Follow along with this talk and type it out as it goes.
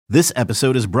This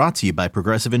episode is brought to you by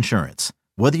Progressive Insurance.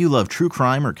 Whether you love true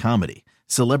crime or comedy,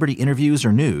 celebrity interviews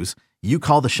or news, you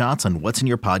call the shots on what's in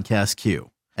your podcast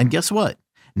queue. And guess what?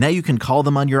 Now you can call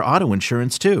them on your auto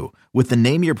insurance too with the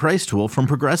Name Your Price tool from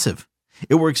Progressive.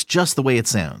 It works just the way it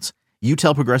sounds. You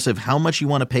tell Progressive how much you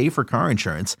want to pay for car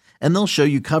insurance, and they'll show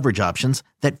you coverage options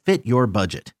that fit your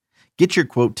budget. Get your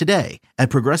quote today at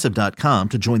Progressive.com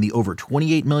to join the over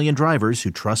 28 million drivers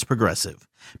who trust Progressive.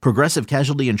 Progressive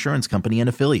Casualty Insurance Company and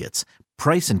Affiliates.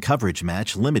 Price and coverage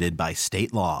match limited by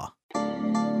state law.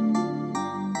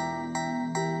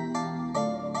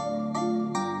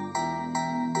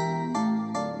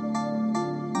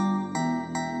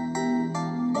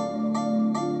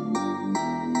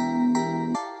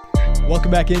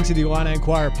 Welcome back into the Illini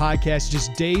Inquirer podcast.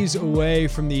 Just days away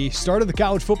from the start of the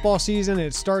college football season.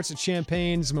 It starts at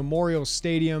Champaign's Memorial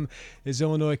Stadium as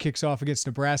Illinois kicks off against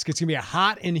Nebraska. It's going to be a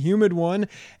hot and humid one.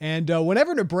 And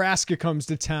whenever Nebraska comes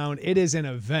to town, it is an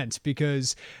event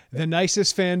because the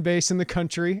nicest fan base in the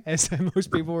country, as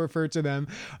most people refer to them,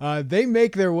 they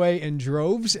make their way in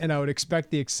droves. And I would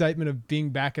expect the excitement of being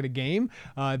back at a game.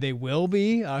 They will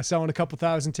be selling a couple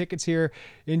thousand tickets here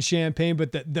in Champaign.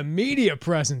 But the media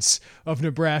presence of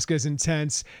Nebraska is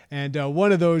intense, and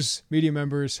one of those media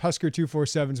members, Husker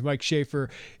 247's Mike Schaefer,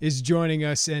 is joining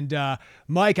us. And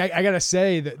Mike, I gotta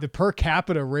say that the per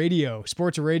capita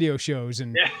sports radio shows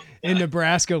in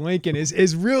Nebraska, Lincoln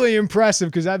is really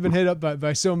impressive because I've been hit up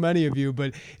by so many of you.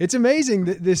 But it's amazing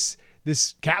that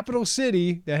this capital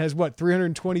city that has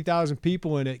 320,000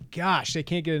 people in it. Gosh, they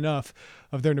can't get enough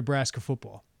of their Nebraska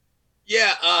football.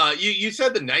 Yeah, you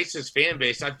said the nicest fan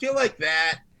base. I feel like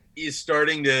that is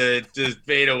starting to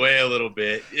fade away a little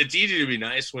bit. It's easy to be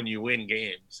nice when you win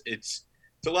games. It's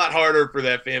a lot harder for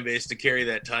that fan base to carry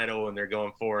that title when they're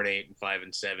going 4-8 and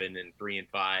 5-7 and 3-5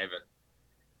 and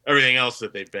everything else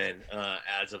that they've been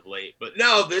as of late. But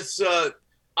no,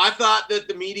 I thought that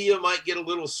the media might get a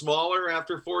little smaller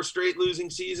after 4 straight losing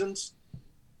seasons.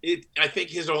 I think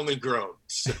has only grown.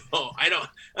 So I don't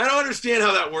understand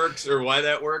how that works or why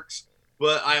that works.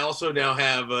 But I also now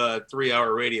have a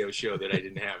 3-hour radio show that I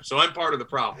didn't have, so I'm part of the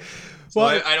problem. So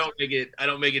well, I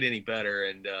don't make it any better,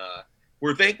 and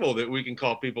we're thankful that we can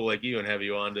call people like you and have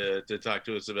you on to talk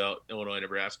to us about Illinois,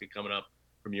 Nebraska coming up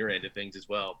from your end of things as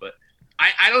well. But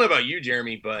I don't know about you,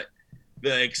 Jeremy, but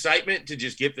the excitement to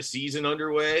just get the season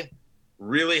underway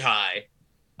really high,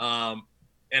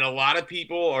 and a lot of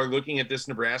people are looking at this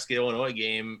Nebraska-Illinois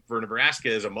game for Nebraska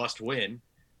as a must-win.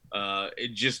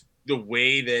 The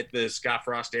way that the Scott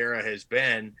Frost era has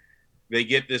been, they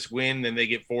get this win, then they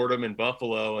get Fordham and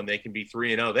Buffalo, and they can be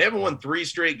 3-0. They haven't won 3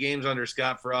 straight games under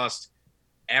Scott Frost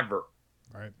ever.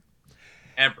 Right.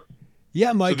 Ever.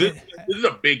 Yeah, Mike. So this is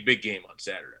a big, big game on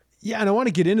Saturday. Yeah, and I want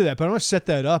to get into that, but I want to set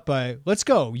that up by let's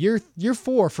go. Year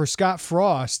 4 for Scott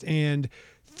Frost and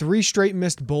 3 straight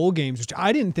missed bowl games, which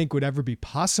I didn't think would ever be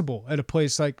possible at a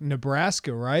place like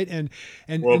Nebraska, right? And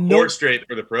 4 straight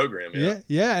for the program.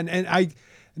 Yeah, and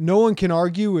no one can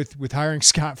argue with hiring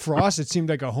Scott Frost. It seemed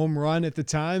like a home run at the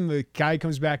time. The guy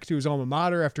comes back to his alma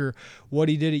mater after what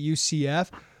he did at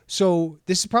UCF. So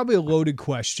this is probably a loaded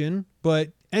question, but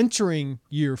entering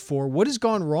year 4, what has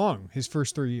gone wrong his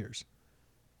first 3 years?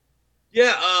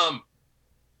 Yeah,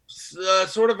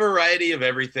 sort of a variety of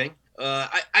everything.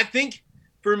 I think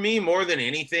for me, more than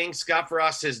anything, Scott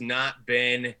Frost has not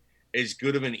been as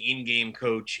good of an in-game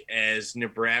coach as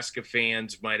Nebraska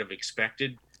fans might have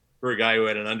expected. For a guy who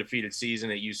had an undefeated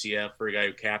season at UCF, for a guy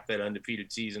who capped that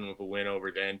undefeated season with a win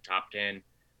over then top 10,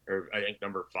 or I think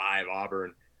number 5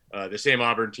 Auburn, the same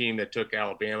Auburn team that took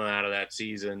Alabama out of that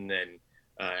season, and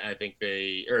I think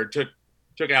they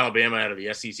took Alabama out of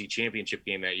the SEC championship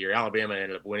game that year. Alabama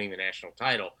ended up winning the national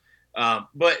title,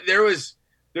 but there was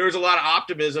a lot of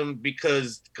optimism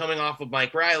because coming off of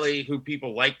Mike Riley, who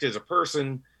people liked as a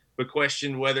person, but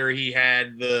questioned whether he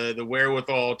had the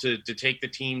wherewithal to take the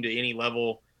team to any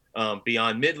level.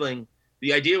 Beyond middling.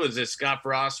 The idea was that Scott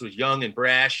Frost was young and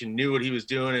brash and knew what he was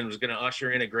doing and was going to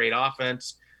usher in a great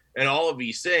offense and all of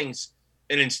these things.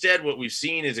 And instead, what we've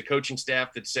seen is a coaching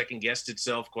staff that second-guessed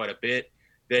itself quite a bit,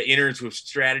 that enters with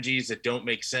strategies that don't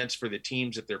make sense for the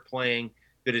teams that they're playing,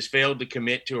 that has failed to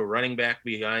commit to a running back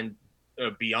beyond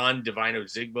Divino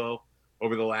Zigbo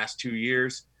over the last 2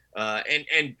 years,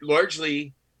 and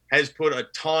largely has put a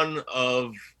ton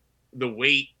of the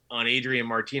weight on Adrian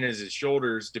Martinez's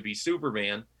shoulders to be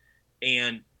Superman,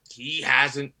 and he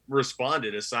hasn't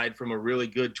responded aside from a really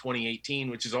good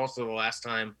 2018, which is also the last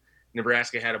time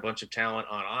Nebraska had a bunch of talent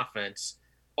on offense.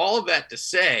 All of that to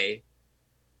say,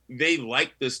 they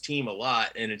like this team a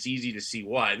lot, and it's easy to see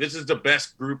why. This is the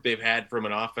best group they've had from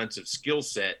an offensive skill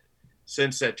set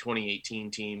since that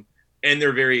 2018 team. and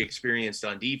they're very experienced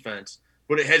on defense.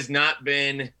 But it has not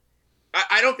been –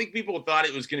 I don't think people thought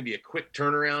it was going to be a quick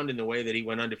turnaround in the way that he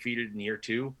went undefeated in year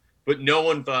 2. But no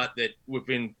one thought that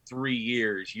within 3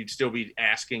 years you'd still be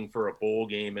asking for a bowl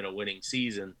game and a winning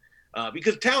season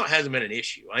because talent hasn't been an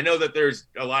issue. I know that there's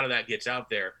a lot of that gets out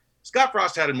there. Scott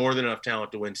Frost had more than enough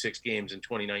talent to win 6 games in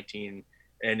 2019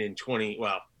 and in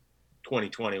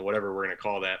 2020, whatever we're going to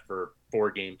call that for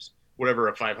 4 games, whatever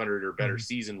a 500 or better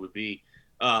season would be.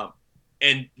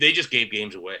 And they just gave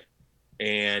games away.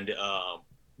 And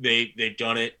they've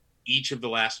done it each of the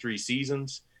last 3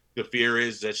 seasons. The fear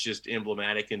is that's just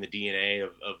emblematic in the DNA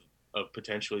of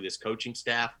potentially this coaching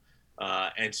staff.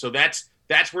 And so that's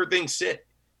where things sit.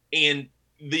 And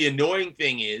the annoying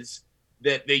thing is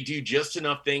that they do just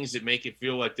enough things that make it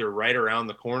feel like they're right around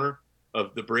the corner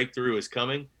of the breakthrough is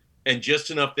coming, and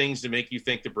just enough things to make you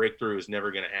think the breakthrough is never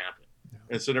going to happen.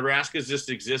 And so Nebraska is just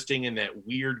existing in that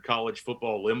weird college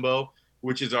football limbo,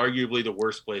 which is arguably the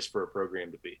worst place for a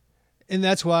program to be. And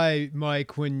that's why,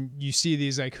 Mike, when you see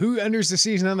these, like, who enters the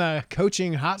season on the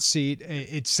coaching hot seat,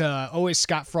 it's always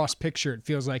Scott Frost's picture, it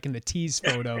feels like, in the tease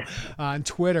photo on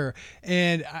Twitter.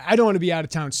 And I don't want to be out of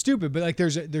town stupid, but, like,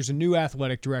 there's a new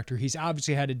athletic director. He's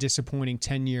obviously had a disappointing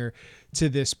tenure to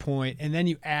this point. And then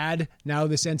you add now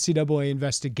this NCAA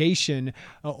investigation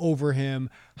over him.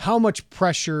 How much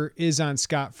pressure is on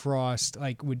Scott Frost?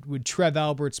 Like, would Trev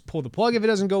Alberts pull the plug if it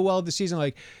doesn't go well this season?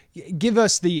 Like, give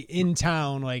us the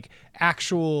in-town, like,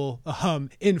 actual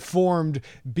informed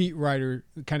beat writer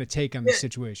kind of take on the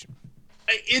situation.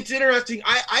 It's interesting.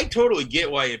 I totally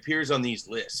get why it appears on these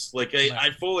lists. Like, I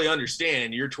fully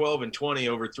understand. You're 12-20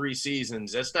 over 3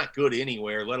 seasons. That's not good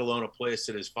anywhere, let alone a place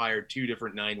that has fired 2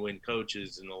 different 9-win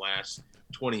coaches in the last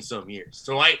 20-some years.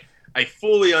 So I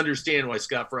fully understand why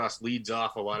Scott Frost leads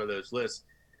off a lot of those lists.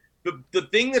 The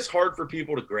thing that's hard for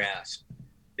people to grasp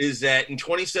is that in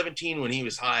 2017 when he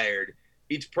was hired,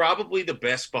 it's probably the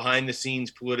best behind the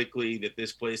scenes politically that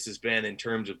this place has been in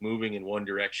terms of moving in one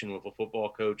direction with a football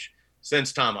coach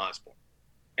since Tom Osborne.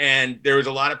 And there was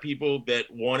a lot of people that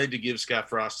wanted to give Scott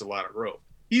Frost a lot of rope.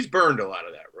 He's burned a lot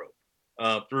of that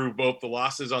rope through both the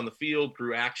losses on the field,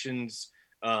 through actions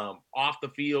off the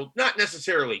field, not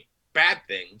necessarily bad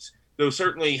things, though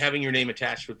certainly having your name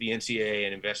attached with the NCAA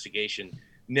and investigation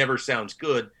never sounds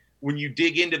good. When you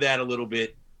dig into that a little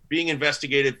bit, being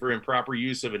investigated for improper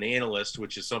use of an analyst,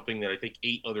 which is something that I think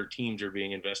 8 other teams are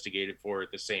being investigated for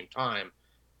at the same time,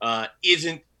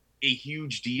 isn't a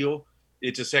huge deal.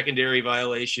 It's a secondary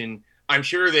violation. I'm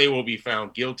sure they will be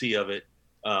found guilty of it.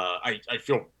 I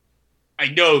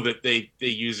know that they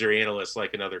use their analysts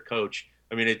like another coach.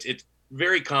 I mean, it's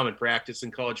very common practice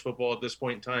in college football at this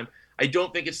point in time. I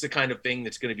don't think it's the kind of thing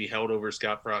that's going to be held over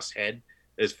Scott Frost's head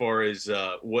as far as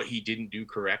what he didn't do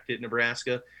correct at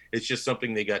Nebraska. It's just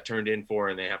something they got turned in for,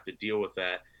 and they have to deal with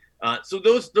that. So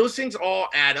those things all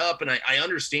add up, and I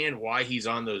understand why he's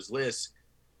on those lists.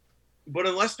 But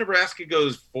unless Nebraska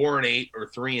goes 4-8 or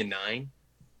 3-9,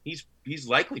 he's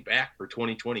likely back for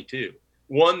 2022.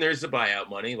 1, there's the buyout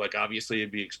money. Like, obviously,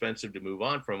 it'd be expensive to move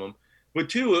on from him. But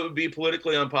 2, it would be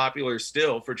politically unpopular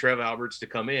still for Trev Alberts to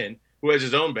come in, who has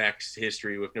his own back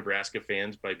history with Nebraska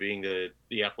fans by being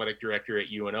the athletic director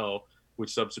at UNO,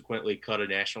 which subsequently cut a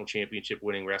national championship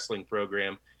winning wrestling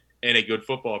program and a good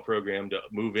football program to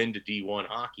move into D1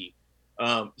 hockey.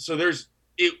 So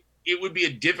it would be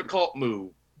a difficult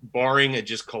move, barring a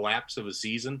just collapse of a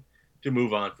season, to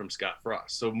move on from Scott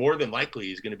Frost. So more than likely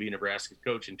he's going to be a Nebraska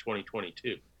coach in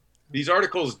 2022. These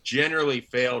articles generally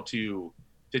fail to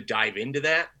dive into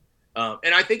that.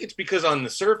 And I think it's because on the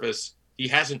surface, he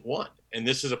hasn't won. And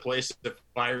this is a place that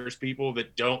fires people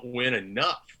that don't win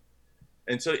enough.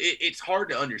 And so it's hard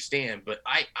to understand, but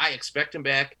I expect him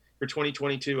back for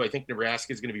 2022. I think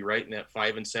Nebraska is going to be right in that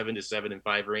 5-7 to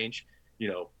 7-5 range. You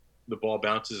know, the ball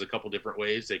bounces a couple different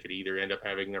ways. They could either end up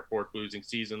having their 4th losing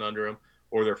season under them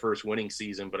or their first winning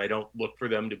season, but I don't look for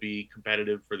them to be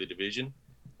competitive for the division.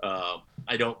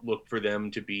 I don't look for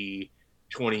them to be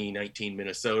 2019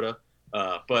 Minnesota,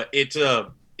 but it's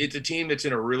a team that's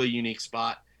in a really unique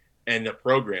spot and a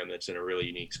program that's in a really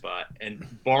unique spot.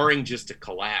 And barring just a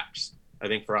collapse, I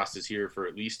think Frost is here for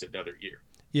at least another year.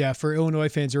 Yeah, for Illinois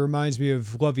fans, it reminds me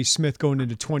of Lovie Smith going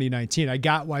into 2019. I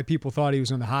got why people thought he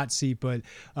was on the hot seat, but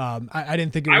I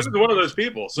didn't think it was. I was one of those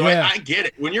people, so yeah. I get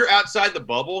it. When you're outside the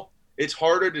bubble, it's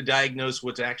harder to diagnose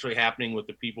what's actually happening with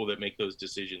the people that make those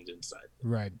decisions inside.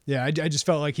 Right. Yeah, I just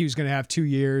felt like he was going to have 2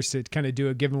 years to kind of do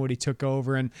it, given what he took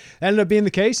over, and that ended up being the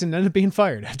case, and ended up being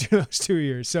fired after those 2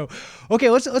 years. So,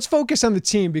 okay, let's focus on the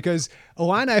team, because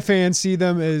Illini fans see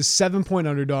them as 7-point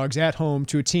underdogs at home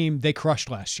to a team they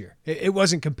crushed last year. It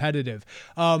wasn't competitive.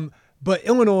 But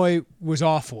Illinois was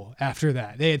awful after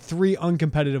that. They had 3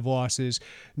 uncompetitive losses.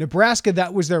 Nebraska,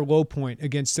 that was their low point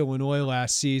against Illinois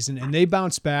last season, and they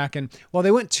bounced back. And while they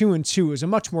went 2-2, it was a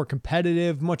much more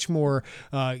competitive, much more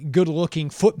good-looking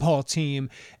football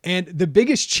team. And the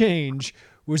biggest change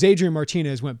was Adrian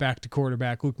Martinez went back to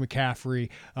quarterback. Luke McCaffrey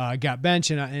got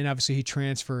benched, and obviously he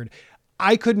transferred.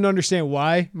 I couldn't understand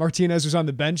why Martinez was on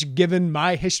the bench, given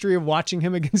my history of watching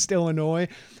him against Illinois,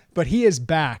 but he is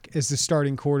back as the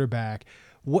starting quarterback.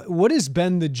 What has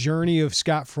been the journey of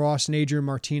Scott Frost and Adrian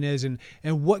Martinez, and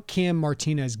what can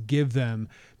Martinez give them?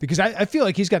 Because I feel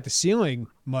like he's got the ceiling,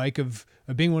 Mike, of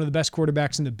being one of the best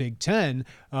quarterbacks in the Big Ten,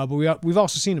 but we've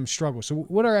also seen him struggle. So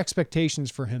what are expectations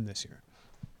for him this year?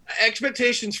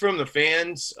 Expectations from the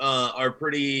fans are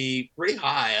pretty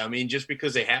high. I mean, just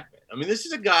because they have been. I mean, this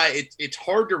is a guy, it's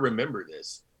hard to remember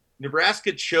this.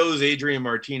 Nebraska chose Adrian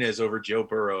Martinez over Joe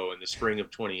Burrow in the spring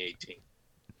of 2018.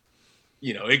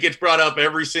 You know, it gets brought up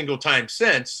every single time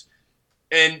since.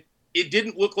 And it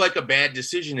didn't look like a bad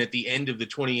decision at the end of the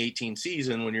 2018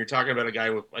 season when you're talking about a guy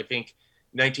with, I think,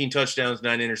 19 touchdowns,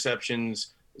 9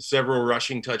 interceptions, several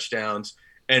rushing touchdowns,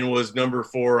 and was number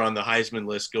 4 on the Heisman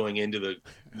list going into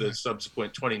the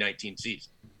subsequent 2019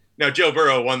 season. Now, Joe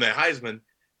Burrow won that Heisman,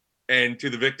 and to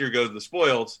the victor goes the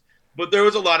spoils. But there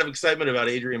was a lot of excitement about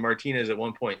Adrian Martinez at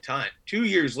one point in time. 2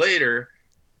 years later,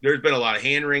 there's been a lot of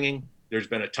hand-wringing. There's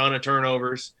been a ton of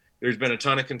turnovers. There's been a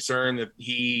ton of concern that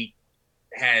he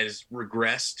has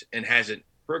regressed and hasn't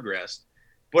progressed.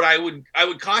 But I would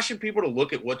caution people to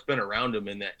look at what's been around him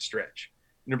in that stretch.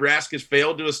 Nebraska's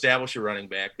failed to establish a running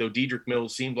back, though Dedrick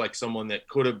Mills seemed like someone that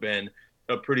could have been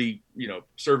a pretty,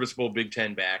 serviceable Big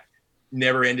Ten back.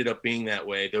 Never ended up being that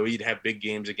way, though he'd have big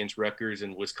games against Rutgers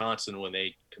and Wisconsin when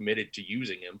they committed to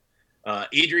using him.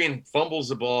 Adrian fumbles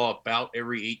the ball about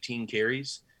every 18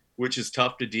 carries, which is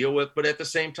tough to deal with. But at the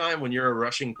same time, when you're a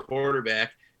rushing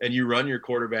quarterback and you run your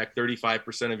quarterback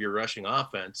 35% of your rushing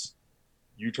offense,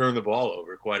 you turn the ball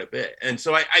over quite a bit. And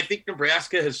so I think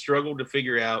Nebraska has struggled to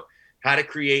figure out how to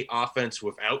create offense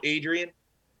without Adrian.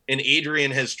 And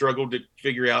Adrian has struggled to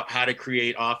figure out how to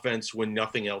create offense when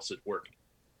nothing else is working.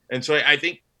 And so I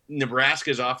think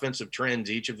Nebraska's offensive trends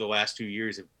each of the last 2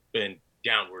 years have been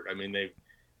downward. I mean,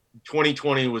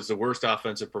 2020 was the worst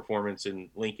offensive performance in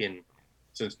Lincoln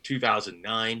since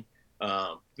 2009.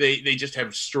 They just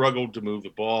have struggled to move the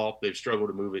ball. They've struggled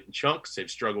to move it in chunks.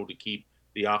 They've struggled to keep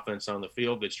the offense on the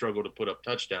field. They've struggled to put up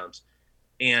touchdowns.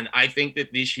 And I think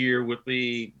that this year, with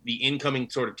the incoming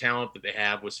sort of talent that they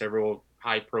have, with several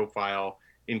high-profile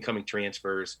incoming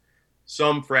transfers,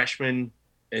 some freshmen,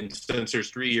 and since there's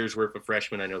 3 years worth of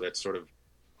freshmen, I know that's sort of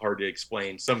hard to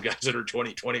explain. Some guys that are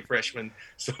 2020 freshmen,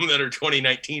 some that are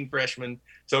 2019 freshmen,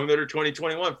 some that are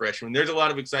 2021 freshmen. There's a lot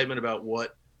of excitement about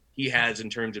what he has in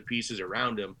terms of pieces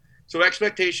around him. So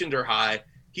expectations are high.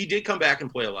 He did come back and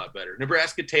play a lot better.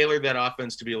 Nebraska tailored that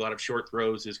offense to be a lot of short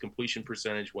throws. His completion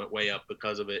percentage went way up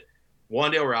because of it.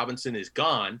 Wan'Dale Robinson is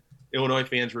gone. Illinois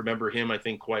fans remember him, I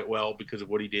think, quite well because of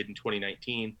what he did in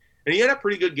 2019. And he had a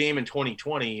pretty good game in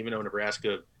 2020, even though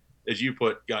Nebraska, as you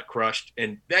put, got crushed.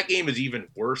 And that game is even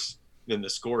worse than the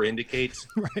score indicates.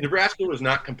 Right. Nebraska was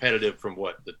not competitive from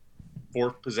the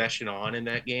 4th possession on in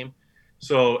that game.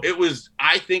 So it was,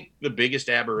 I think, the biggest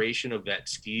aberration of that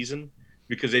season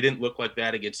because they didn't look like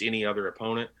that against any other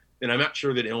opponent. And I'm not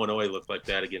sure that Illinois looked like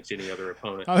that against any other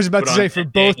opponent. I was about to say for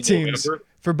both teams.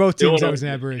 For both teams, that was an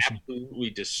aberration.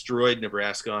 Absolutely destroyed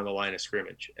Nebraska on the line of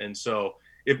scrimmage. And so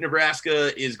if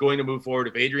Nebraska is going to move forward,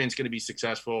 if Adrian's going to be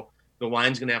successful, the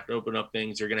line's going to have to open up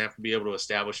things. They're going to have to be able to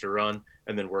establish a run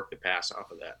and then work the pass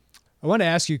off of that. I want to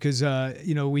ask you because,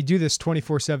 we do this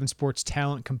 24/7 Sports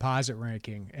talent composite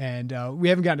ranking, and we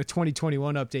haven't gotten a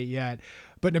 2021 update yet,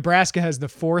 but Nebraska has the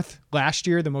 4th last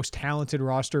year, the most talented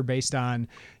roster based on,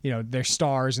 their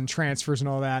stars and transfers and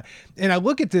all that. And I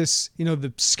look at this,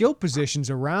 the skill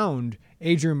positions around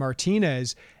Adrian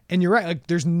Martinez, and you're right, like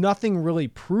there's nothing really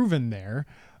proven there,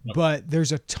 but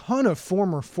there's a ton of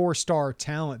former 4-star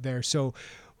talent there. So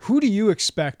who do you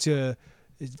expect to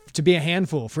be a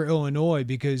handful for Illinois?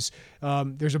 Because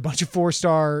there's a bunch of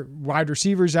 4-star wide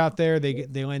receivers out there.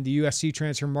 They land the USC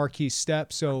transfer Marquise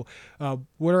Stepp. So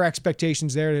what are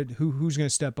expectations there? Who's going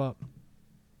to step up?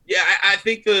 Yeah, I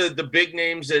think the big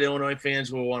names that Illinois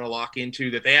fans will want to lock into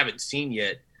that they haven't seen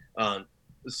yet.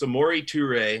 Samori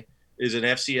Toure is an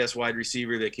FCS wide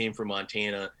receiver that came from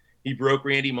Montana. He broke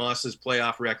Randy Moss's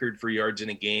playoff record for yards in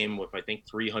a game with, I think,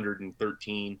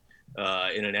 313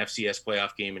 in an FCS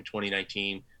playoff game in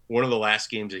 2019. One of the last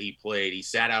games that he played. He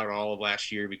sat out all of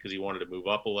last year because he wanted to move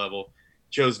up a level.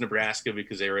 Chose Nebraska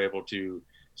because they were able to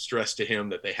stress to him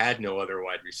that they had no other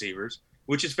wide receivers,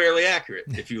 which is fairly accurate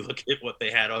if you look at what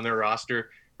they had on their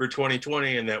roster for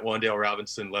 2020 and that Wan'Dale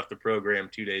Robinson left the program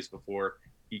 2 days before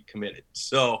he committed.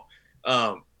 So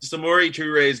Samori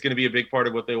Toure is going to be a big part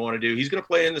of what they want to do. He's going to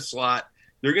play in the slot.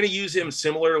 They're going to use him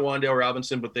similar to Wan'Dale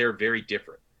Robinson, but they're very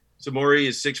different. Samori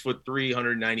is 6'3",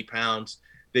 190 pounds.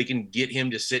 They can get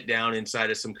him to sit down inside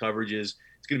of some coverages.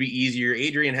 It's going to be easier.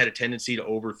 Adrian had a tendency to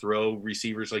overthrow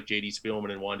receivers like J.D.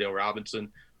 Spielman and Wan'Dale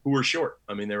Robinson, who were short.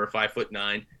 I mean, they were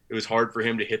 5'9". It was hard for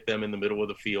him to hit them in the middle of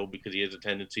the field because he has a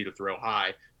tendency to throw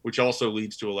high, which also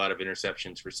leads to a lot of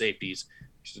interceptions for safeties,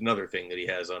 which is another thing that he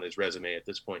has on his resume at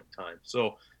this point in time.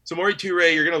 So Samori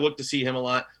Toure, you're going to look to see him a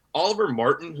lot. Oliver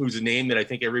Martin, who's a name that I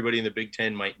think everybody in the Big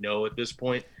Ten might know at this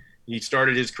point. He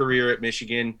started his career at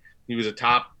Michigan. He was a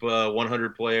top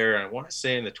 100 player, I want to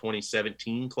say in the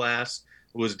 2017 class,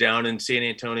 was down in San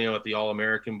Antonio at the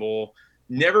All-American Bowl.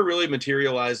 Never really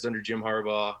materialized under Jim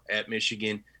Harbaugh at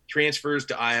Michigan. Transfers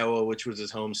to Iowa, which was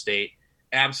his home state.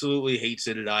 Absolutely hates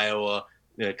it at Iowa.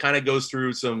 Kind of goes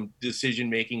through some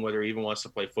decision-making, whether he even wants to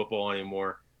play football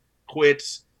anymore.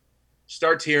 Quits.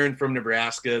 Starts hearing from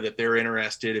Nebraska that they're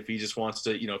interested if he just wants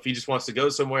to go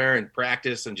somewhere and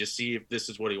practice and just see if this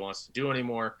is what he wants to do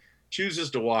anymore. Chooses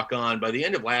to walk on. By the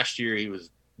end of last year, he was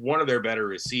one of their better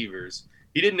receivers.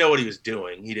 He didn't know what he was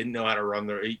doing. He didn't know how to run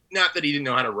not that he didn't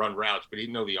know how to run routes, but he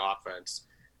didn't know the offense.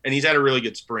 And he's had a really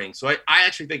good spring. So I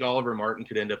actually think Oliver Martin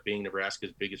could end up being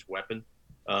Nebraska's biggest weapon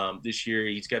this year.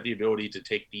 He's got the ability to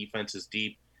take defenses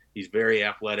deep. He's very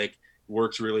athletic,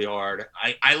 works really hard.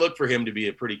 I look for him to be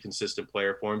a pretty consistent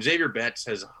player for him. Xavier Betts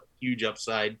has a huge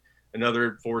upside,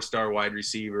 another 4-star wide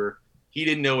receiver. He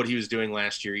didn't know what he was doing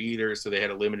last year either, so they had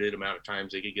a limited amount of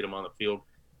times they could get him on the field.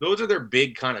 Those are their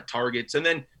big kind of targets. And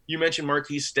then you mentioned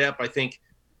Marquise Stepp. I think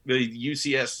the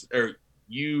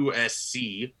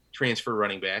USC transfer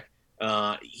running back,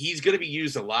 he's going to be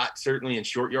used a lot, certainly in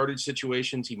short yardage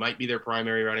situations. He might be their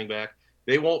primary running back.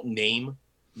 They won't name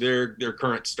their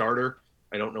current starter.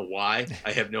 I don't know why.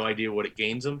 I have no idea what it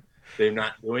gains them. They're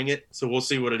not doing it. So we'll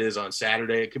see what it is on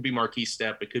Saturday. It could be Marquise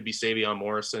Stepp. It could be Savion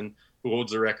Morrison, who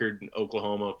holds the record in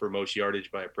Oklahoma for most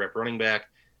yardage by a prep running back.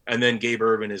 And then Gabe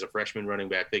Ervin is a freshman running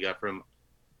back they got from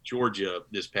Georgia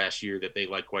this past year that they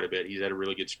like quite a bit. He's had a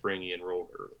really good spring. He enrolled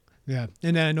early. Yeah,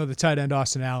 and then I know the tight end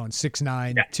Austin Allen,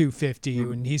 6'9", 250,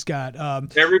 and he's got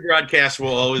every broadcast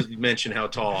will always mention how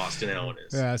tall Austin Allen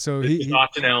is. Yeah, so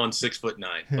Austin Allen 6'9".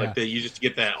 Yeah. Like you just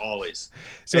get that always.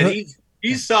 So and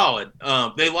he's solid.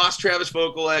 They lost Travis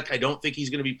Vokolek. I don't think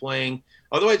he's going to be playing.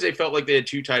 Otherwise, they felt like they had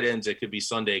two tight ends that could be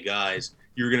Sunday guys.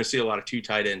 You were going to see a lot of two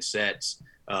tight end sets,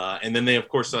 and then they of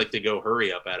course like to go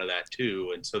hurry up out of that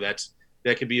too, and so that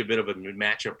could be a bit of a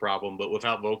matchup problem. But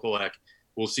without Vokolek,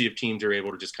 we'll see if teams are able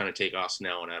to just kind of take Austin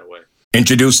Allen out of the way.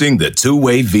 Introducing the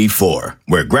Two-Way V4,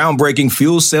 where groundbreaking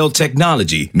fuel cell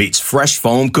technology meets fresh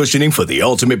foam cushioning for the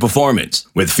ultimate performance.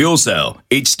 With fuel cell,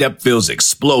 each step feels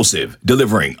explosive,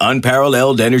 delivering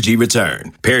unparalleled energy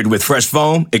return. Paired with fresh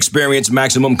foam, experience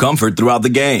maximum comfort throughout the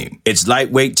game. Its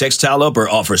lightweight textile upper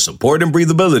offers support and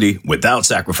breathability without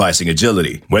sacrificing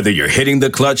agility. Whether you're hitting the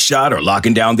clutch shot or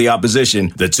locking down the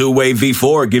opposition, the Two-Way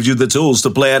V4 gives you the tools to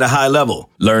play at a high level.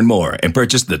 Learn more and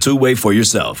purchase the Two-Way for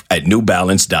yourself at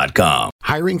newbalance.com.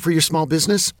 Hiring for your small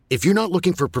business? If you're not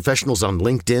looking for professionals on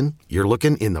LinkedIn, you're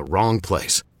looking in the wrong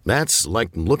place. That's like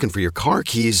looking for your car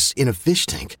keys in a fish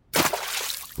tank.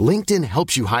 LinkedIn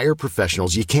helps you hire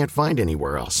professionals you can't find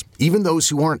anywhere else, even those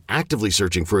who aren't actively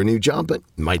searching for a new job but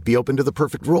might be open to the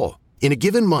perfect role. In a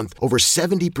given month, over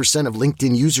 70% of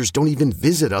LinkedIn users don't even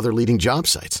visit other leading job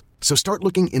sites. So start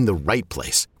looking in the right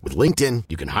place. With LinkedIn,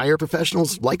 you can hire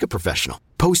professionals like a professional.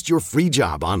 Post your free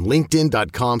job on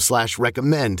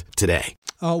linkedin.com/recommend today.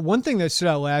 One thing that stood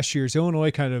out last year is Illinois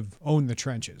kind of owned the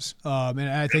trenches. And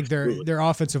I think their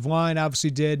offensive line obviously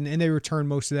did, and they returned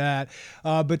most of that.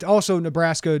 But also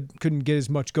Nebraska couldn't get as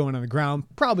much going on the ground,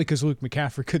 probably because Luke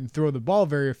McCaffrey couldn't throw the ball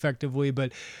very effectively.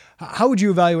 But how would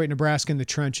you evaluate Nebraska in the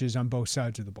trenches on both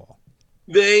sides of the ball?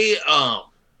 They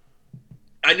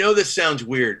I know this sounds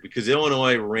weird because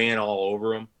Illinois ran all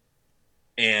over them,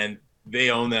 and they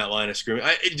own that line of scrimmage.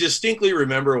 I distinctly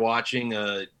remember watching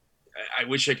I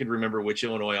wish I could remember which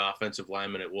Illinois offensive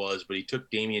lineman it was, but he took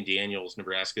Damian Daniels,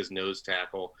 Nebraska's nose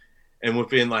tackle, and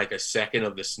within like a second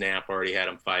of the snap already had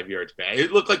him 5 yards back.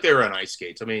 It looked like they were on ice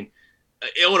skates. I mean,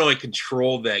 Illinois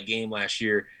controlled that game last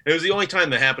year. It was the only time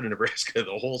that happened in Nebraska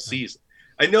the whole season.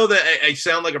 I know that I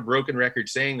sound like a broken record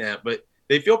saying that, but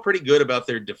they feel pretty good about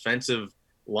their defensive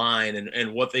line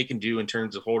and what they can do in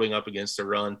terms of holding up against the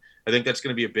run. I think that's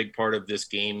going to be a big part of this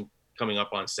game coming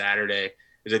up on Saturday.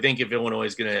 Because I think if Illinois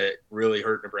is going to really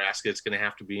hurt Nebraska, it's going to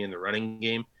have to be in the running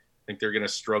game. I think they're going to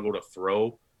struggle to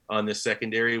throw on this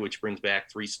secondary, which brings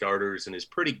back 3 starters and is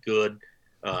pretty good.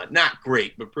 Not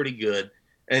great, but pretty good.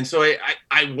 And so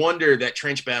I wonder that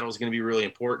trench battle is going to be really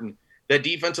important. That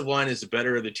defensive line is the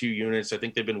better of the 2 units. I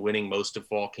think they've been winning most of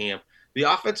fall camp. The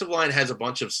offensive line has a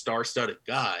bunch of star-studded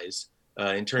guys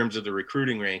in terms of the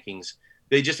recruiting rankings.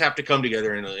 They just have to come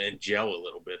together and gel a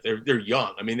little bit. They're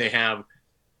young. I mean, they have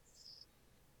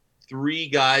 3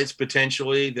 guys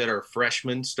potentially that are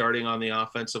freshmen starting on the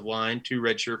offensive line, 2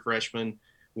 redshirt freshmen.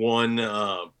 One,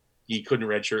 he couldn't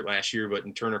redshirt last year, but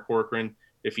in Turner Corcoran,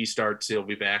 if he starts, he'll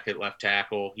be back at left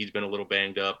tackle. He's been a little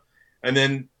banged up. And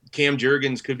then Cam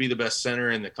Jurgens could be the best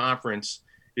center in the conference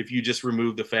if you just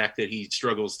remove the fact that he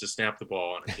struggles to snap the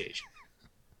ball on occasion.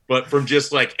 But from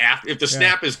just like if the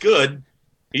snap is good,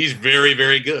 he's very,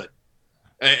 very good.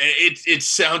 It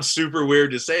sounds super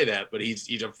weird to say that, but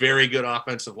he's a very good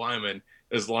offensive lineman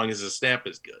as long as his snap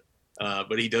is good.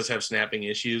 But he does have snapping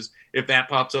issues. If that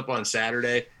pops up on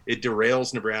Saturday, it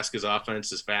derails Nebraska's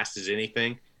offense as fast as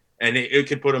anything, and it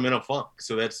could put them in a funk.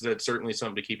 So that's certainly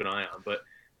something to keep an eye on. But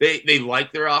they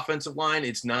like their offensive line.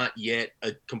 It's not yet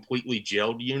a completely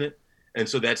gelled unit, and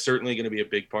so that's certainly going to be a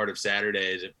big part of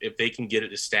Saturday. If they can get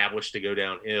it established to go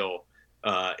downhill,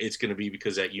 it's going to be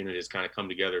because that unit has kind of come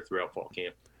together throughout fall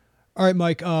camp. All right,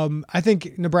 Mike. I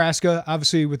think Nebraska,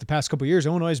 obviously, with the past couple of years,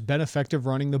 Illinois has been effective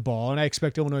running the ball, and I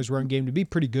expect Illinois' run game to be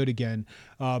pretty good again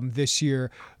this year.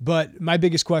 But my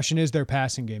biggest question is their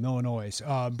passing game, Illinois'.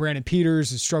 Brandon Peters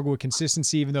has struggled with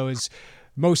consistency, even though his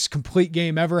most complete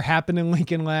game ever happened in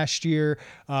Lincoln last year.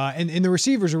 And the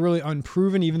receivers are really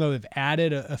unproven, even though they've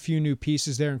added a few new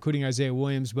pieces there, including Isaiah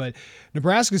Williams. But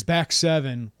Nebraska's back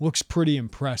 7 looks pretty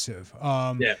impressive.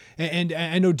 And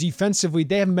I know defensively,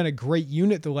 they haven't been a great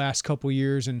unit the last couple of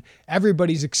years, and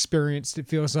everybody's experienced, it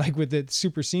feels like, with the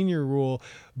super senior rule.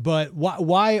 But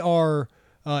why are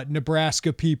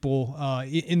Nebraska people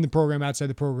in the program, outside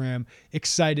the program,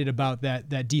 excited about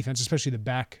that defense, especially the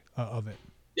back of it?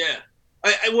 Yeah.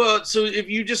 Well, so if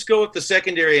you just go with the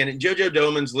secondary, and JoJo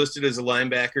Doman's listed as a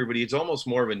linebacker, but he's almost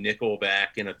more of a nickel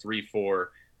back in a 3-4.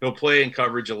 He'll play in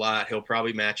coverage a lot. He'll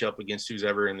probably match up against who's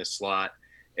ever in the slot.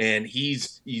 And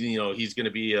he's going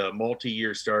to be a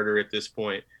multi-year starter at this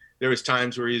point. There was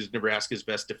times where he was Nebraska's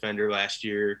best defender last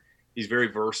year. He's very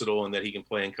versatile in that he can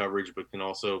play in coverage, but can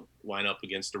also line up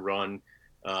against a run.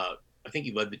 I think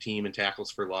he led the team in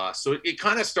tackles for loss. So it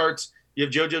kind of starts. You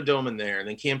have JoJo Doman there, and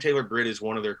then Cam Taylor-Britt is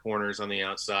one of their corners on the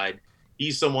outside.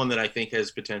 He's someone that I think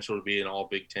has potential to be an all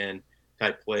Big Ten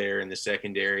type player in the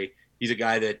secondary. He's a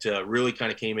guy that really kind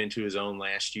of came into his own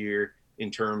last year in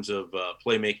terms of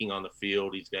playmaking on the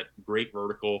field. He's got great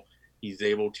vertical. He's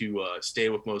able to stay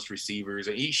with most receivers.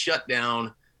 And he shut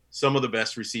down some of the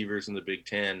best receivers in the Big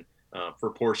Ten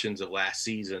for portions of last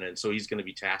season, and so he's going to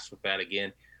be tasked with that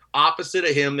again. Opposite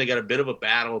of him, they got a bit of a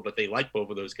battle, but they like both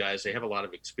of those guys. They have a lot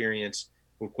of experience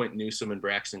with Quentin Newsome and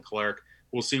Braxton Clark.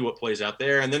 We'll see what plays out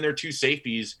there. And then their 2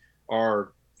 safeties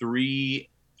are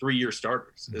three-year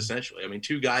starters, essentially. I mean,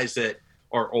 2 guys that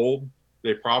are old.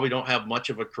 They probably don't have much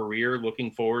of a career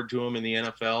looking forward to them in the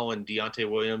NFL, and Deontay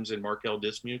Williams and Markel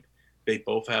Dismuke. They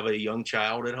both have a young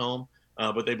child at home,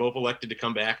 but they both elected to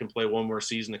come back and play one more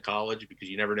season of college because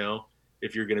you never know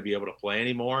if you're going to be able to play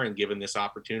anymore. And given this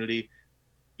opportunity,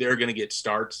 they're going to get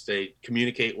starts. They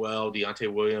communicate well.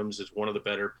 Deontay Williams is one of the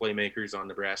better playmakers on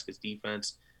Nebraska's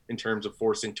defense in terms of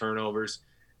forcing turnovers.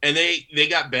 And they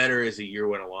got better as the year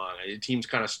went along. The teams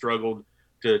kind of struggled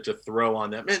to throw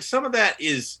on them. And some of that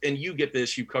is, and you get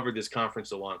this, you covered this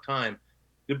conference a long time,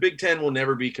 the Big Ten will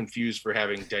never be confused for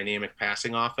having dynamic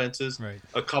passing offenses. Right.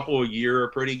 A couple a year are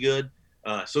pretty good.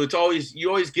 So you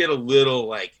always get a little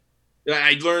like,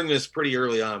 I learned this pretty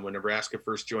early on when Nebraska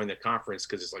first joined the conference,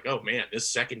 because it's like, oh man, this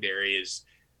secondary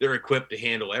they're equipped to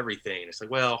handle everything. And it's like,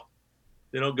 well,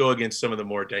 they don't go against some of the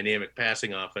more dynamic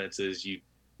passing offenses. You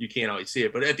can't always see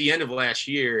it. But at the end of last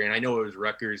year, and I know it was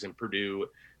Rutgers and Purdue.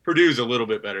 Purdue's a little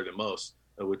bit better than most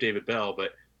with David Bell,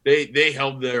 but they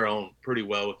held their own pretty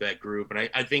well with that group. And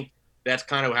I think that's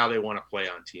kind of how they want to play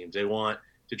on teams. They want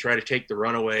to try to take the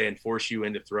run away and force you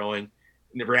into throwing.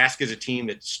 Nebraska is a team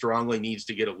that strongly needs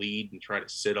to get a lead and try to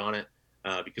sit on it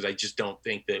because I just don't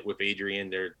think that with Adrian,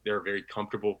 they're very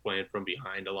comfortable playing from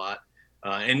behind a lot.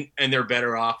 And they're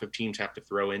better off if teams have to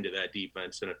throw into that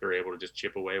defense than if they're able to just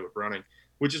chip away with running,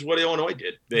 which is what Illinois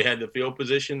did. They had the field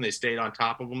position. They stayed on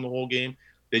top of them the whole game.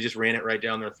 They just ran it right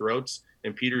down their throats,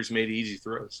 and Peters made easy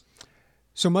throws.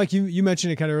 So, Mike, you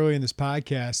mentioned it kind of early in this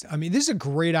podcast. I mean, this is a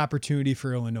great opportunity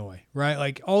for Illinois, right?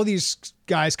 Like all these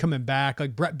guys coming back.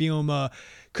 Like Brett Bielema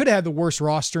could have had the worst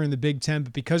roster in the Big Ten,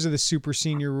 but because of the super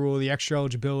senior rule, the extra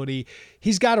eligibility,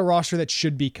 he's got a roster that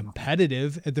should be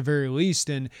competitive at the very least.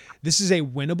 And this is a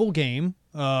winnable game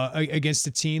against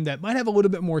a team that might have a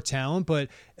little bit more talent, but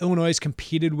Illinois has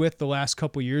competed with the last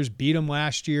couple years, beat them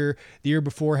last year, the year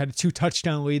before, had a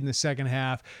 2-touchdown lead in the second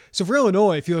half. So for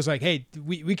Illinois, it feels like, hey,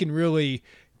 we can really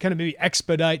kind of maybe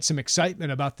expedite some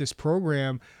excitement about this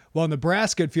program. While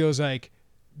Nebraska, it feels like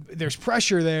there's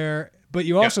pressure there, but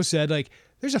you also said like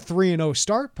there's a 3-0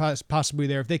 start possibly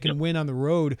there if they can win on the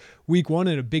road week 1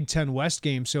 in a Big Ten West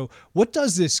game. So what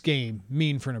does this game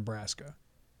mean for Nebraska?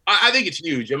 I think it's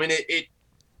huge. I mean,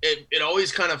 it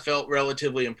always kind of felt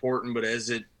relatively important, but as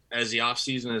the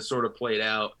offseason has sort of played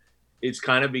out, it's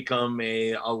kind of become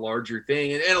a larger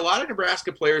thing. And a lot of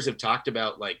Nebraska players have talked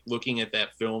about like looking at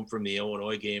that film from the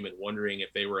Illinois game and wondering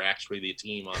if they were actually the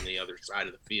team on the other side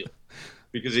of the field,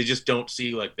 because they just don't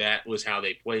see like that was how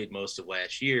they played most of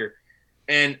last year.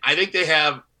 And I think they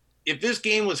have, if this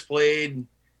game was played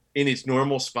in its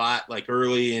normal spot, like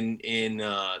early in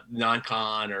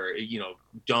non-con or,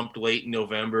 dumped late in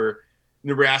November,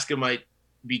 Nebraska might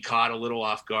be caught a little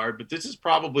off guard, but this is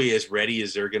probably as ready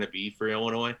as they're going to be for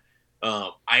Illinois.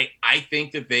 I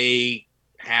think that they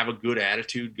have a good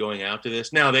attitude going out to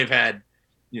this. Now they've had,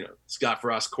 Scott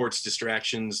Frost courts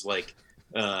distractions like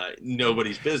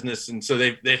nobody's business. And so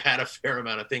they've had a fair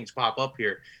amount of things pop up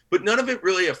here, but none of it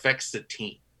really affects the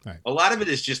team. Right. A lot of it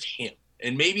is just him.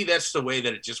 And maybe that's the way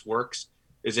that it just works,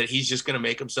 is that he's just going to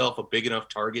make himself a big enough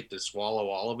target to swallow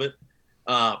all of it.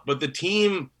 But the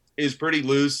team is pretty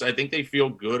loose. I think they feel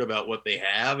good about what they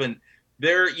have. And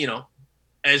they're,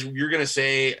 as you're going to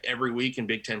say every week in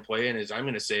Big Ten play, and as I'm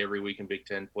going to say every week in Big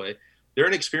Ten play, they're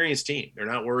an experienced team. They're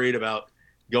not worried about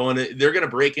they're going to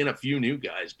break in a few new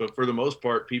guys. But for the most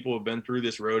part, people have been through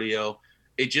this rodeo.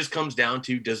 It just comes down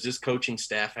to, does this coaching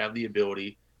staff have the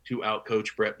ability to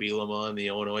outcoach Brett Bielema and the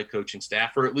Illinois coaching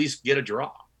staff, or at least get a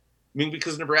draw? I mean,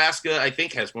 because Nebraska, I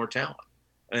think, has more talent.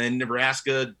 And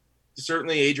Nebraska,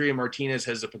 certainly Adrian Martinez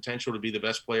has the potential to be the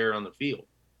best player on the field.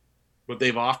 But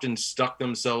they've often stuck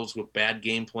themselves with bad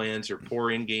game plans or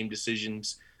poor in-game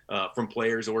decisions from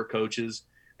players or coaches.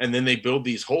 And then they build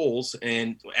these holes.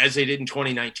 And as they did in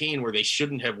 2019, where they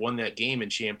shouldn't have won that game in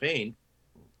Champaign,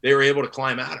 they were able to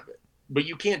climb out of it. But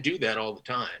you can't do that all the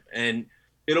time. And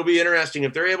it'll be interesting.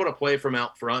 If they're able to play from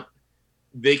out front,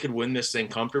 they could win this thing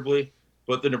comfortably.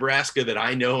 But the Nebraska that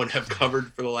I know and have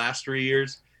covered for the last 3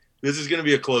 years, this is going to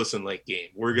be a close and late game.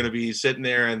 We're going to be sitting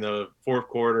there in the fourth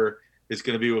quarter. It's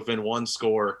going to be within one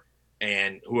score,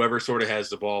 and whoever sort of has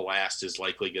the ball last is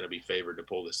likely going to be favored to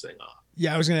pull this thing off.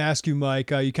 Yeah, I was going to ask you,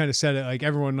 Mike, you kind of said it, like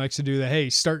everyone likes to do that. Hey,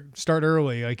 start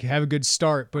early, like have a good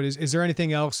start. But is there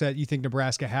anything else that you think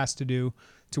Nebraska has to do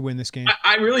to win this game?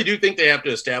 I really do think they have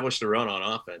to establish the run on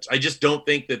offense. I just don't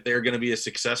think that they're going to be a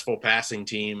successful passing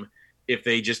team if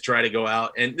they just try to go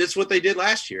out. And this is what they did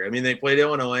last year. I mean, they played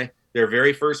Illinois, their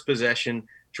very first possession,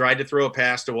 tried to throw a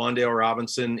pass to Wan'Dale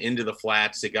Robinson into the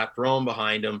flats. It got thrown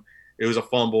behind him. It was a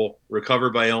fumble,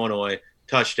 recovered by Illinois,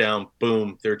 touchdown,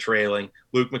 boom, they're trailing.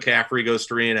 Luke McCaffrey goes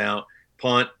 3 and out,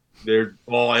 punt, their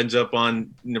ball ends up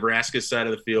on Nebraska's side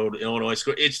of the field. Illinois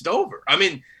score. It's over. I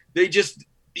mean, they just,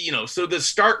 so the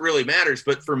start really matters.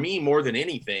 But for me, more than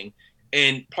anything,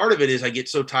 and part of it is I get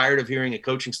so tired of hearing a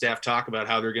coaching staff talk about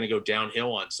how they're going to go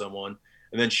downhill on someone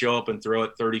and then show up and throw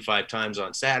it 35 times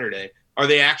on Saturday. Are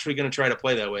they actually going to try to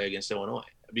play that way against Illinois?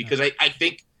 Because I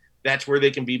think that's where they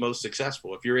can be most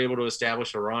successful. If you're able to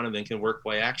establish a run and then can work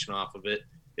play action off of it,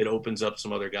 it opens up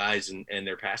some other guys and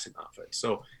their passing offense.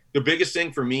 So the biggest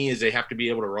thing for me is they have to be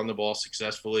able to run the ball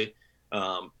successfully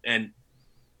and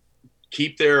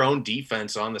keep their own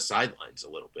defense on the sidelines a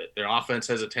little bit. Their offense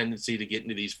has a tendency to get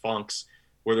into these funks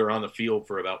where they're on the field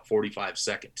for about 45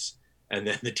 seconds, and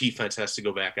then the defense has to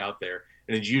go back out there,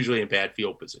 and it's usually in bad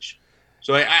field position.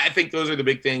 So I think those are the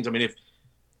big things. I mean,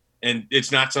 and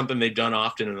it's not something they've done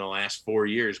often in the last 4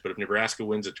 years, but if Nebraska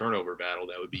wins a turnover battle,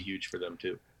 that would be huge for them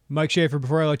too. Mike Schaefer,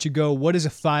 before I let you go, what is a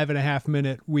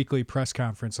 5.5-minute weekly press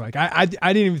conference like? I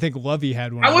didn't even think Lovey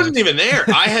had one. I wasn't even there.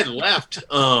 I had left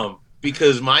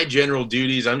because my general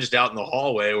duties, I'm just out in the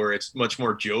hallway where it's much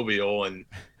more jovial and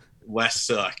less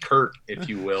curt, if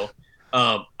you will.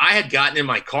 I had gotten in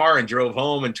my car and drove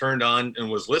home and turned on and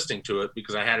was listening to it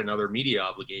because I had another media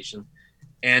obligation.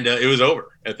 And it was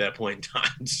over at that point in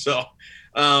time. So,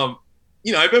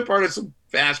 I've been part of some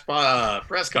fast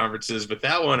press conferences, but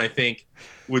that one I think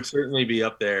would certainly be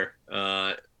up there.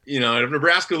 If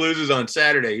Nebraska loses on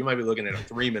Saturday, you might be looking at a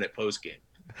 3-minute post game.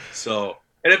 So,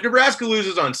 and if Nebraska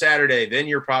loses on Saturday, then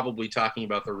you're probably talking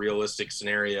about the realistic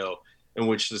scenario in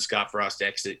which the Scott Frost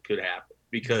exit could happen,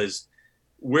 because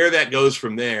where that goes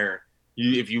from there,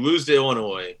 if you lose to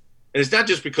Illinois, and it's not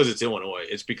just because it's Illinois,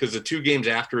 it's because the 2 games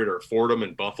after it are Fordham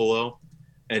and Buffalo,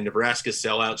 and Nebraska's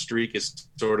sellout streak is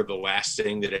sort of the last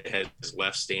thing that it has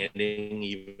left standing,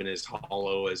 even as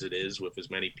hollow as it is, with as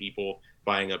many people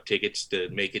buying up tickets to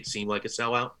make it seem like a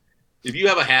sellout. If you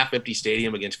have a half-empty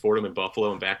stadium against Fordham and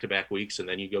Buffalo in back-to-back weeks, and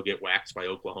then you go get waxed by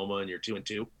Oklahoma and you're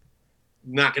 2-2,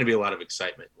 not going to be a lot of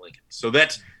excitement in Lincoln. So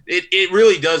that's it. It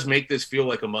really does make this feel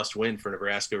like a must-win for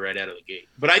Nebraska right out of the gate.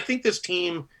 But I think this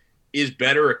team is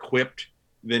better equipped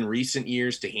than recent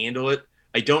years to handle it.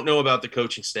 I don't know about the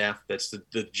coaching staff. That's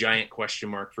the giant question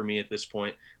mark for me at this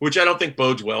point, which I don't think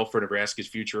bodes well for Nebraska's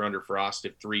future under Frost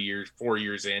if 4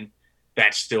 years in.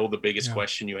 That's still the biggest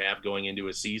question you have going into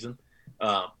a season.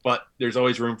 But there's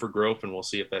always room for growth, and we'll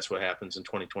see if that's what happens in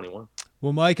 2021.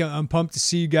 Well, Mike, I'm pumped to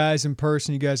see you guys in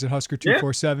person. You guys at Husker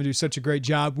 247 do such a great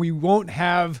job. We won't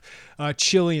have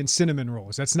chili and cinnamon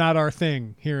rolls. That's not our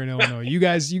thing here in Illinois. You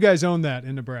guys own that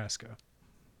in Nebraska.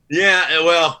 Yeah,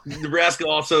 well, Nebraska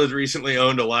also has recently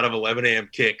owned a lot of 11 a.m.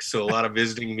 kicks, so a lot of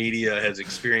visiting media has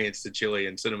experienced the chili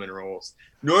and cinnamon rolls.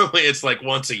 Normally it's like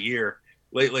once a year.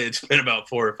 Lately it's been about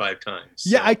 4 or 5 times. So.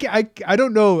 Yeah, I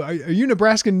don't know. Are you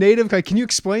Nebraska native? Can you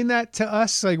explain that to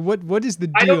us? Like, what is the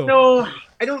deal?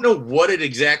 I don't know what it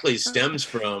exactly stems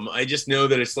from. I just know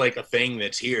that it's like a thing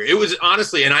that's here. It was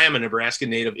honestly, and I am a Nebraska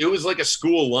native, it was like a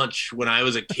school lunch when I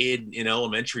was a kid in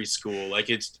elementary school. Like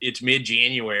it's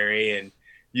mid-January and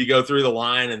you go through the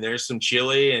line and there's some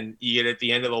chili, and you get at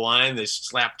the end of the line, they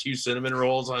slap 2 cinnamon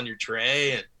rolls on your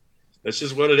tray, and that's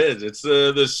just what it is. It's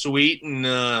the sweet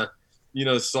and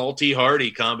salty,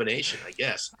 hearty combination, I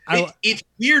guess. It's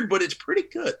weird, but it's pretty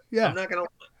good. Yeah. I'm not going to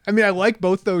lie. I mean, I like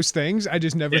both those things. I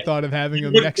just never thought of having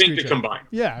them next to each other. Combine.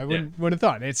 Yeah, I wouldn't have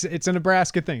thought. It's a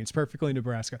Nebraska thing. It's perfectly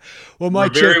Nebraska. Well,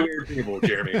 Mike, we're very weird people,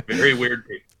 Jeremy. Very weird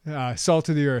people. Salt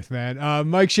of the earth, man.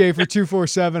 Mike Schaefer,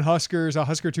 247 Huskers,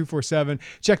 Husker 247.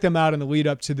 Check them out in the lead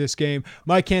up to this game.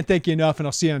 Mike, can't thank you enough, and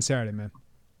I'll see you on Saturday, man.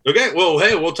 Okay. Well,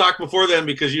 hey, we'll talk before then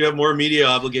because you have more media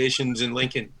obligations in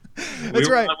Lincoln. That's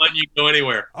right. We're not letting you go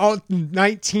anywhere. All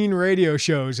 19 radio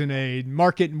shows in a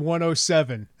market in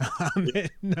 107.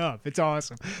 No, it's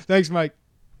awesome. Thanks, Mike.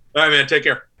 All right, man. Take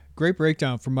care. Great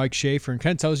breakdown from Mike Schaefer, and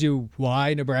kind of tells you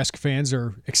why Nebraska fans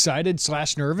are excited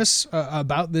 / nervous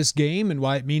about this game and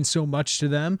why it means so much to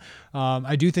them.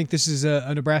 I do think this is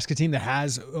a Nebraska team that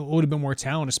has a little bit more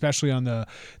talent, especially on the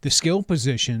skill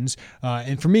positions.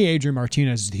 And for me, Adrian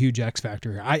Martinez is the huge X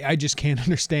factor. I just can't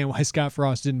understand why Scott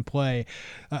Frost didn't play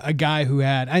a guy who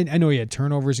had, I know he had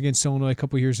turnovers against Illinois a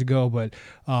couple years ago, but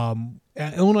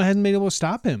Illinois hadn't been able to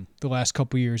stop him the last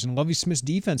couple of years, and Lovie Smith's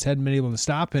defense hadn't been able to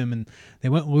stop him, and they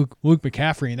went Luke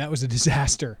McCaffrey, and that was a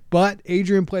disaster. But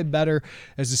Adrian played better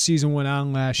as the season went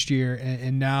on last year,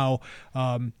 and now,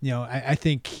 I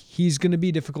think he's going to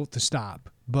be difficult to stop.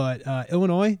 But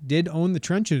Illinois did own the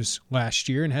trenches last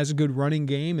year and has a good running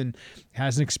game and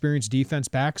has an experienced defense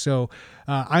back. So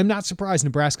I'm not surprised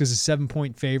Nebraska's a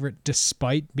 7-point favorite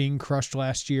despite being crushed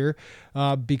last year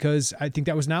because I think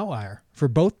that was an outlier for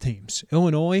both teams.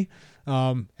 Illinois,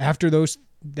 after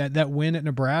that win at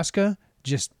Nebraska,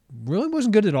 just really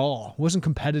wasn't good at all. Wasn't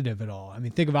competitive at all. I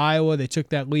mean, think of Iowa. They took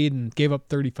that lead and gave up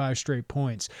 35 straight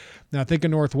points. Now, think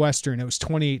of Northwestern. It was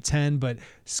 28-10, but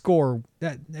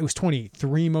it was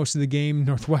 28-3 most of the game.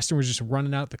 Northwestern was just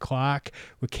running out the clock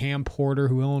with Cam Porter,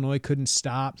 who Illinois couldn't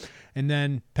stop. And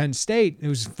then Penn State, it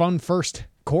was a fun first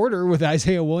quarter with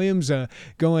Isaiah Williams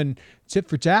going tit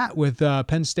for tat with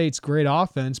Penn State's great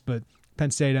offense, but Penn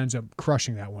State ends up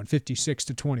crushing that one,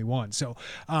 56-21. So,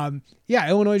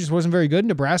 Illinois just wasn't very good.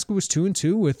 Nebraska was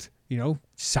 2-2 with,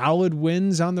 solid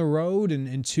wins on the road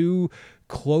and 2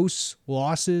 close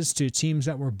losses to teams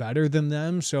that were better than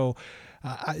them. So,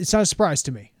 it's not a surprise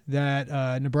to me that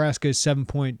Nebraska is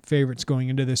 7-point favorites going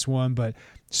into this one, but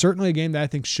certainly a game that I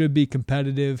think should be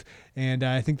competitive. And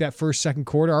I think that second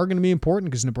quarter are going to be important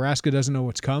because Nebraska doesn't know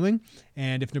what's coming.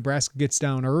 And if Nebraska gets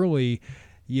down early,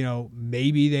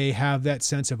 maybe they have that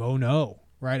sense of, oh no,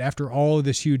 right, after all of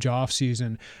this huge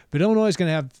offseason. But Illinois is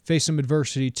going to face some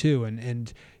adversity too.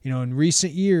 And in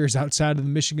recent years, outside of the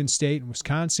Michigan State and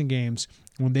Wisconsin games,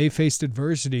 when they faced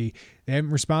adversity, they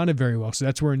haven't responded very well. So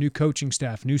that's where a new coaching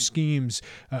staff, new schemes,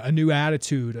 a new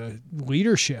attitude,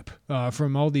 leadership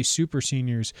from all these super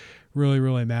seniors really,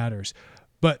 really matters.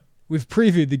 But we've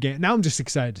previewed the game. Now I'm just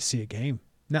excited to see a game.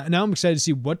 Now I'm excited to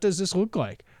see what does this look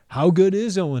like? How good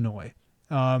is Illinois?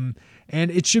 And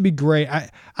it should be great.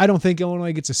 I don't think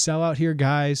Illinois gets a sellout here,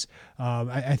 guys.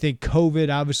 I think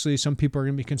COVID, obviously, some people are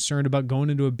going to be concerned about going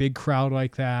into a big crowd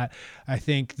like that. I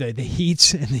think the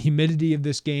heat and the humidity of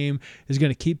this game is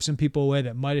going to keep some people away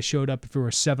that might have showed up if it were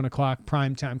a 7 o'clock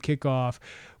primetime kickoff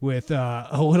with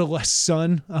a little less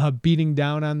sun beating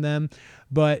down on them.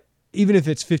 But even if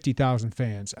it's 50,000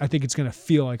 fans, I think it's going to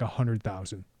feel like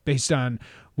 100,000 based on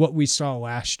what we saw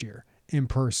last year in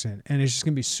person. And it's just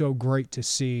going to be so great to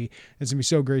see. It's going to be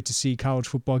so great to see college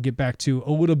football get back to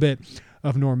a little bit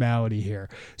of normality here.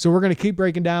 So we're going to keep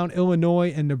breaking down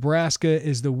Illinois and Nebraska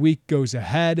as the week goes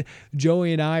ahead.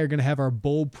 Joey and I are going to have our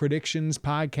bold predictions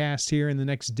podcast here in the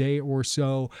next day or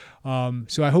so.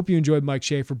 So I hope you enjoyed Mike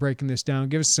Schaefer breaking this down.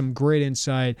 Give us some great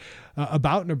insight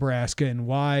about Nebraska and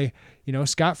why,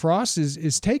 Scott Frost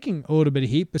is taking a little bit of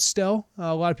heat, but still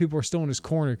a lot of people are still in his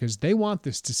corner because they want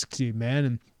this to succeed, man.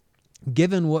 And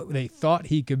given what they thought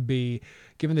he could be,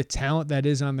 given the talent that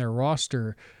is on their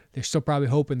roster, they're still probably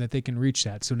hoping that they can reach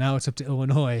that. So now it's up to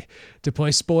Illinois to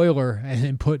play spoiler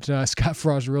and put Scott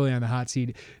Frost really on the hot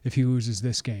seat if he loses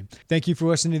this game. Thank you for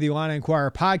listening to the Illini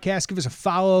Inquirer podcast. Give us a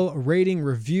follow, a rating,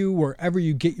 review, wherever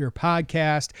you get your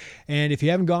podcast. And if you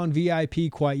haven't gone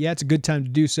VIP quite yet, it's a good time to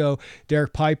do so.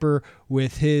 Derek Piper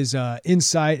with his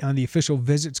insight on the official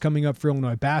visits coming up for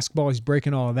Illinois basketball. He's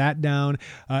breaking all of that down,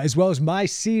 as well as my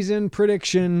season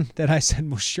prediction that I said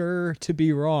was sure to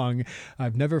be wrong.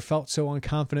 I've never felt so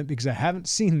unconfident because I haven't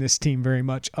seen this team very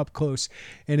much up close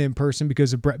and in person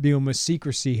because of Brett Bielema's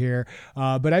secrecy here.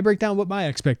 But I break down what my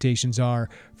expectations are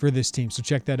for this team. So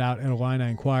check that out at Illini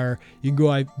Inquirer. You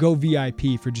can go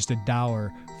VIP for just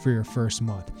 $1 for your first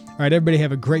month. All right, everybody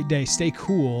have a great day. Stay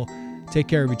cool. Take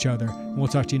care of each other. And we'll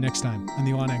talk to you next time on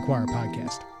the Illini Inquirer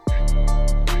podcast.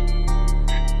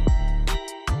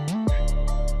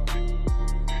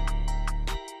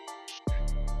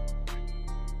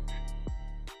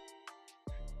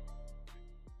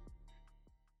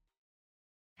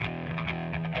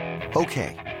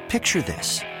 Okay, picture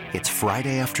this. It's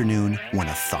Friday afternoon when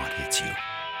a thought hits you.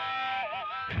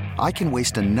 I can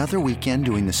waste another weekend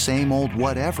doing the same old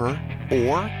whatever,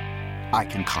 or I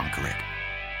can conquer it.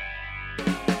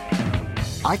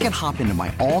 I can hop into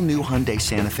my all-new Hyundai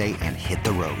Santa Fe and hit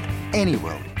the road. Any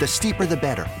road. The steeper, the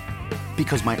better.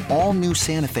 Because my all-new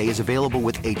Santa Fe is available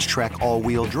with H-Track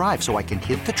all-wheel drive, so I can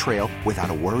hit the trail without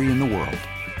a worry in the world.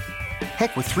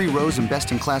 Heck, with 3 rows and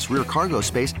best-in-class rear cargo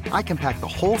space, I can pack the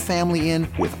whole family in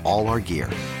with all our gear.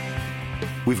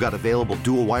 We've got available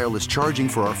dual wireless charging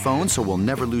for our phones, so we'll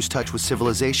never lose touch with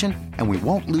civilization, and we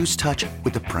won't lose touch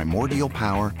with the primordial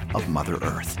power of Mother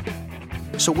Earth.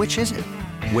 So which is it?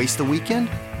 Waste the weekend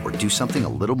or do something a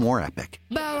little more epic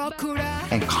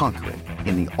and conquer it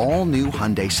in the all-new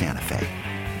Hyundai Santa Fe.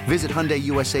 Visit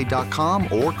HyundaiUSA.com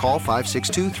or call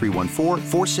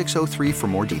 562-314-4603 for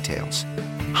more details.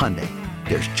 Hyundai,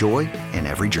 there's joy in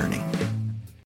every journey.